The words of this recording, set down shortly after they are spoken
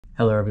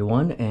Hello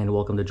everyone, and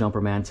welcome to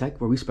JumperManTech,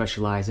 where we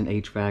specialize in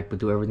HVAC but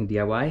do everything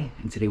DIY.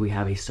 And today we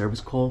have a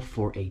service call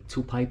for a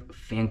 2-pipe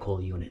fan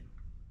coil unit.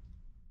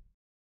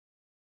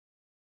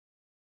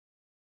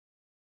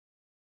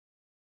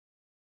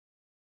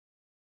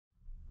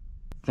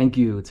 Thank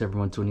you to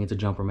everyone tuning into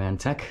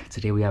JumperManTech.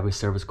 Today we have a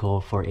service call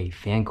for a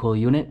fan coil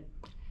unit.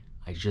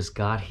 I just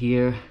got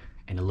here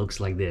and it looks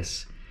like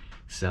this.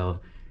 So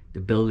the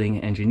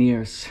building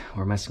engineers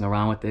were messing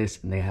around with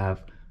this and they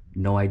have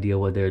no idea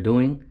what they're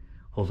doing.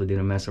 Hopefully they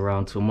didn't mess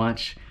around too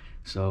much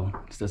so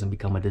this doesn't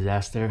become a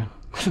disaster.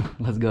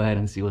 Let's go ahead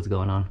and see what's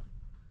going on.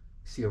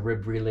 See a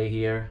rib relay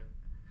here.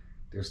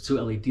 There's 2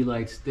 LED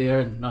lights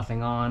there,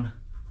 nothing on.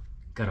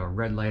 Got a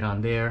red light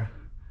on there.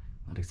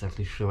 Not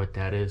exactly sure what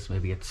that is.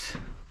 Maybe it's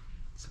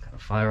some kind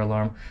of fire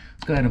alarm.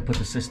 Let's go ahead and put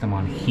the system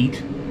on heat.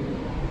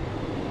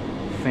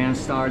 Fan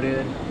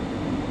started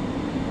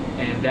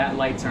and that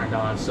light turned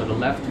on. So the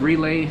left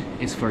relay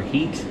is for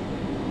heat.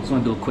 Just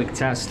want to do a quick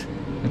test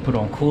and put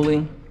on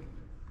cooling.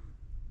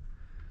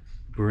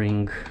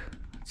 Bring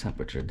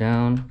temperature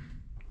down.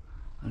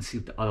 Let's see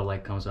if the other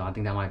light comes on. I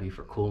think that might be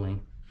for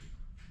cooling.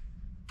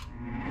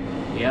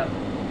 Yep.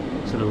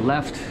 So the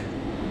left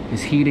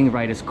is heating,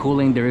 right is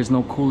cooling. There is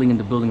no cooling in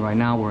the building right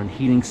now. We're in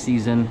heating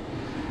season.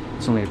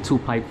 It's only a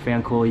 2-pipe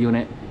fan coil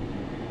unit.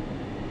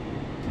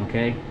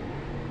 Okay.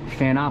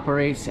 Fan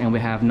operates and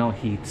we have no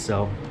heat.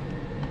 So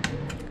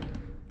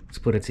let's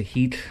put it to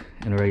heat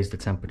and raise the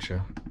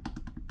temperature.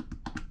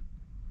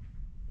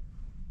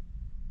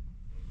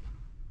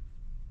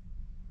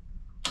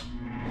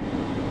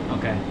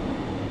 Okay,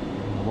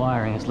 the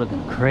wiring is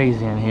looking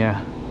crazy in here.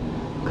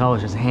 The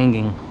color's just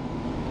hanging.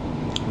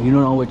 When you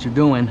don't know what you're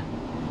doing,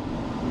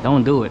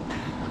 don't do it.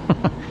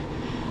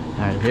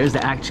 Alright, there's the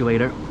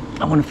actuator.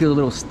 I want to feel a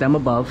little stem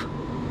above.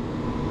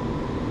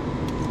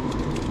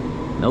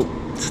 Nope,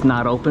 it's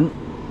not open.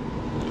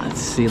 Let's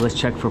see, let's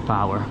check for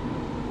power.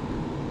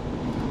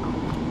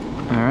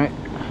 Alright,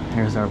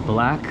 here's our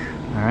black.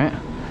 Alright.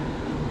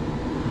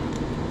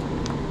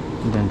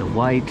 And then the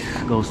white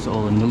goes to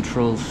all the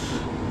neutrals.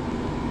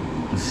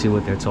 Let's see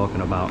what they're talking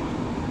about.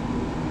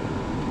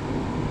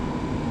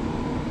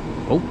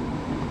 Oh,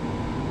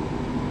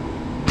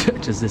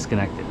 just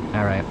disconnected.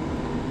 All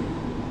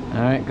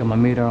right, got my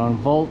meter on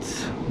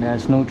volts.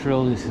 That's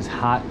neutral. This is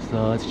hot.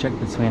 So let's check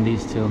between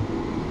these two.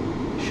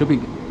 Should be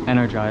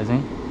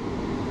energizing.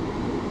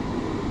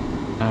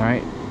 All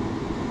right,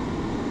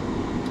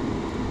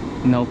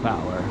 no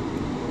power.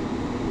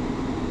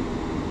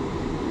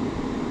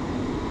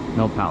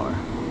 No power.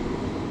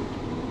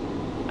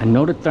 I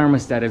know the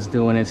thermostat is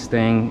doing its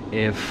thing.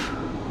 If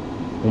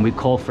when we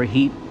call for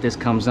heat, this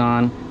comes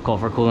on, call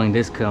for cooling,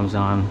 this comes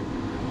on.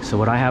 So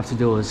what I have to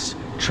do is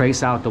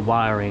trace out the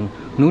wiring.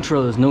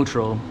 Neutral is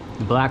neutral.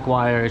 The black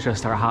wire is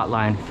just our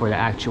hotline for the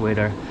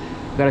actuator.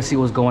 We gotta see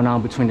what's going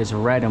on between this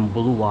red and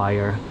blue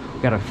wire. We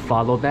gotta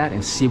follow that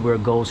and see where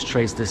it goes,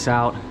 trace this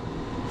out,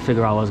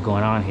 figure out what's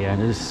going on here.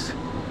 There's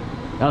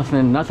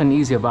nothing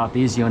easy about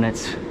these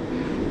units.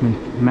 I've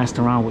been messed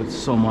around with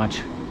so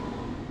much.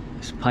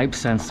 This pipe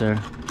sensor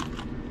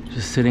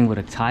just sitting with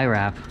a tie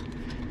wrap,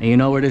 and you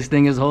know where this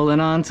thing is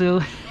holding on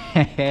to?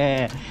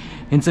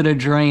 Into the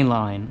drain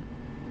line.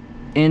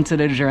 Into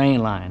the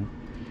drain line.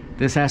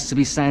 This has to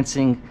be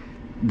sensing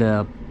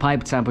the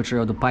pipe temperature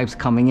of the pipes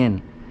coming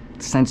in.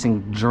 It's sensing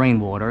drain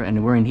water,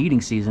 and we're in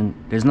heating season.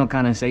 There's no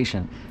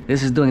condensation.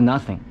 This is doing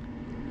nothing.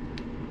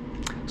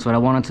 So what I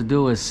wanted to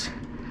do is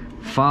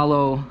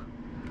follow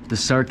the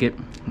circuit,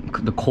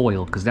 the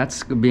coil, because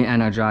that's being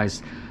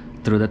energized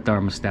through the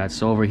thermostat.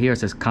 So over here it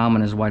says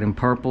common is white and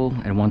purple,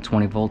 and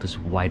 120 volt is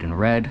white and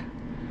red.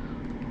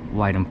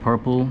 White and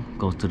purple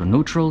goes to the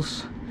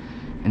neutrals,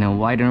 and then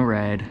white and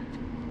red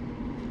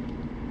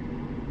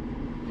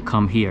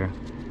come here.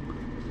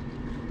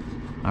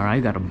 All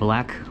right, got a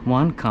black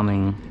one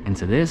coming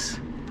into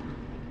this.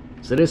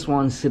 So this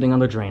one's sitting on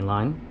the drain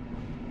line.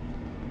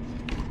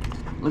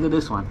 Look at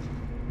this one.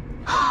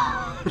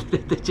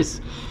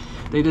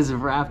 they just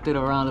wrapped it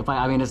around the pipe.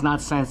 I mean, it's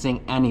not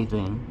sensing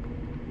anything.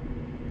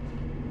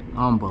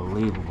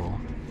 Unbelievable.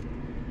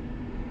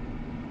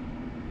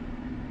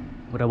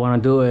 What I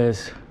want to do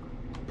is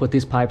put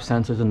these pipe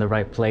sensors in the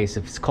right place.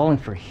 If it's calling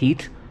for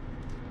heat,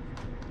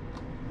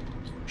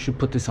 should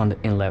put this on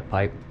the inlet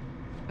pipe.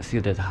 Let's see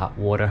if there's hot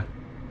water.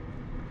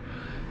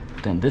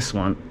 Then this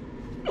one,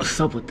 what's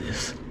up with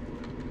this?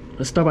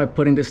 Let's start by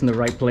putting this in the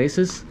right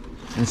places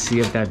and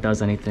see if that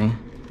does anything.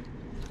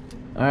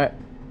 All right,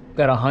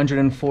 got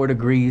 104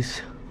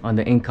 degrees on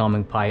the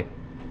incoming pipe.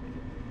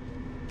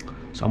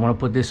 So I'm gonna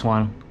put this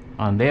one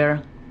on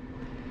there.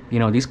 You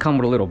know, these come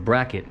with a little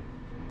bracket.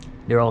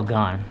 They're all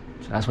gone.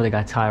 So that's why they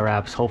got tie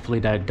wraps. Hopefully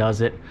that does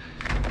it.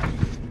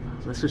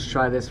 So let's just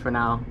try this for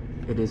now.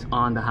 It is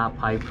on the hot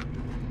pipe,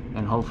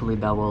 and hopefully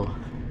that will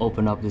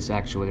open up this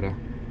actuator.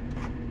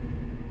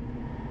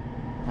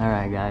 All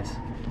right, guys.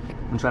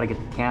 I'm gonna try to get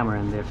the camera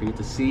in there for you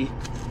to see.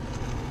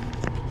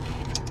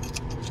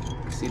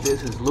 See,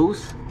 this is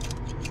loose.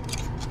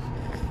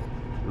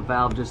 The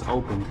valve just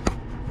opened.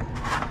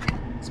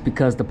 It's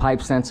because the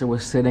pipe sensor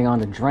was sitting on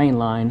the drain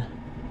line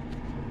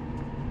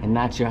and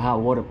not your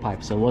hot water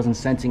pipe. So it wasn't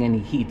sensing any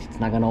heat. It's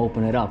not gonna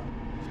open it up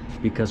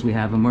because we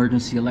have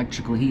emergency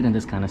electrical heat in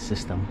this kind of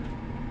system.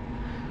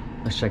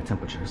 Let's check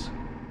temperatures.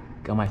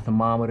 Got my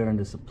thermometer in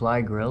the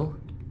supply grill.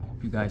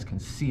 Hope you guys can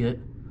see it.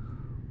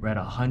 We're at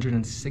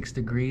 106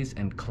 degrees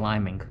and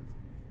climbing.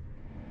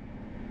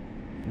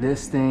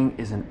 This thing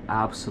is an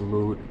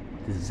absolute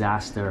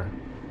disaster.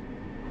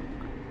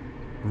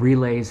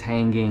 Relays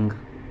hanging,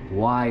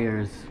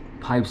 wires,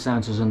 pipe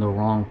sensors in the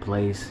wrong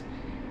place.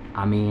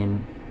 I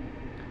mean,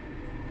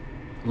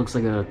 looks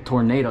like a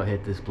tornado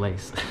hit this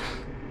place.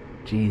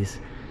 Jeez.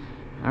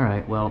 All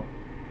right, well,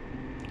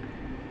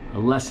 a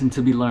lesson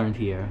to be learned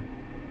here.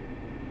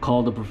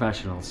 Call the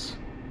professionals.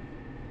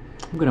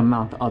 I'm gonna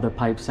mount the other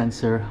pipe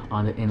sensor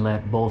on the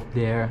inlet, both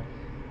there,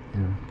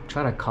 and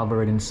try to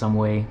cover it in some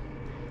way.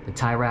 The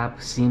tie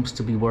wrap seems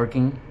to be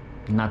working.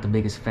 I'm not the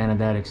biggest fan of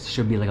that. It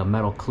should be like a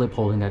metal clip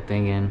holding that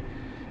thing in,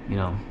 you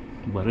know,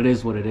 but it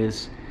is what it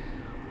is.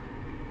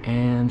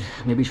 And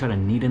maybe try to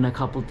neaten a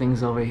couple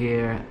things over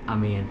here. I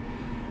mean,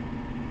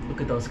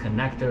 look at those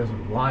connectors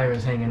with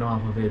wires hanging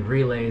off of it,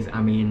 relays.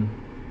 I mean,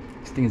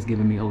 this thing is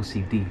giving me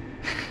OCD.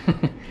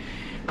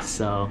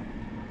 So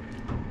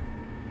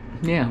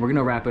yeah, we're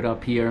gonna wrap it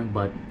up here,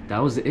 but that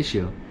was the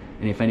issue.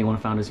 And if anyone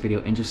found this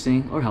video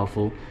interesting or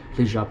helpful,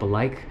 please drop a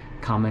like,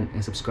 comment,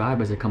 and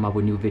subscribe as I come up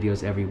with new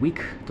videos every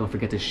week. Don't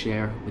forget to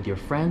share with your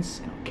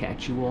friends, and I'll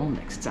catch you all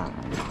next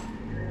time.